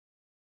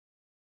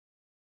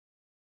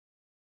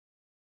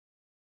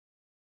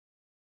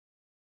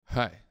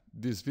Hi,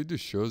 this video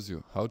shows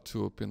you how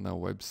to open a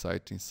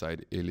website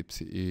inside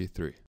Elipse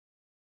E3.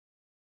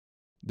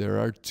 There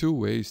are two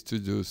ways to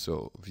do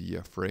so,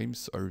 via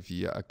Frames or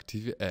via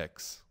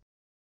ActiveX.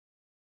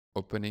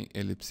 Opening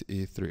Elipse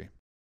E3.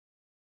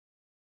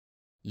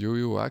 You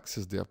will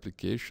access the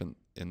application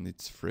and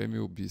its frame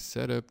will be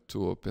set up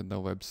to open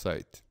the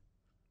website.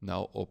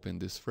 Now open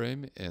this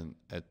frame and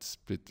at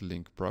Split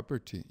Link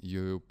property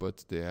you will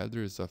put the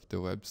address of the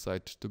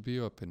website to be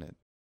opened.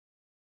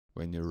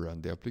 When you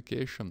run the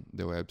application,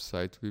 the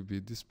website will be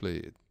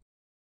displayed.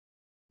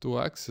 To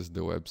access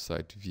the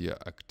website via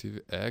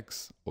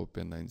ActiveX,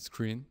 open a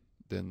screen,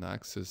 then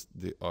access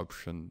the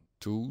option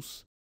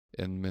Tools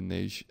and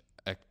Manage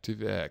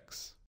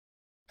ActiveX.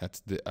 At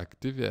the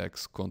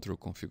ActiveX control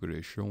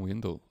configuration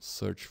window,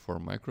 search for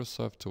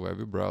Microsoft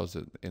Web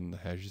Browser and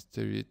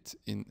register it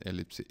in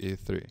Elipse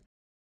E3.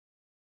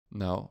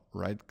 Now,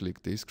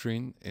 right-click the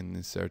screen and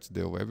insert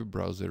the web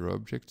browser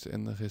object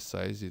and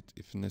resize it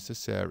if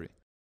necessary.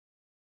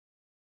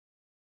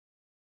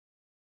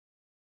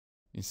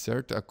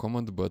 Insert a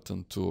command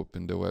button to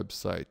open the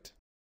website.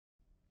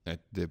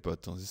 At the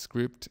button's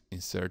script,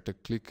 insert a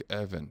click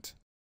event.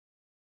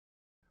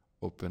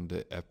 Open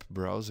the app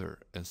browser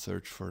and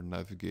search for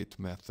navigate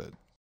method.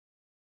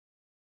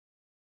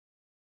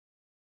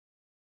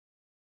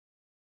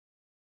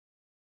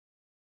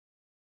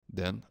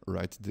 Then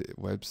write the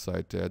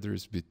website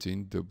address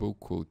between double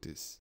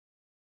quotes.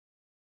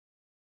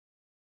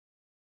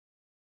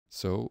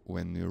 So,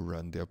 when you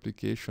run the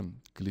application,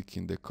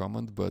 clicking the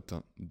command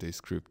button, the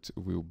script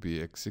will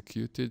be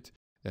executed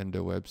and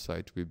the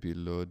website will be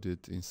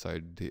loaded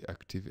inside the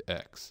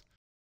ActiveX.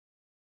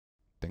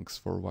 Thanks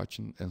for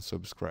watching and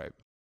subscribe.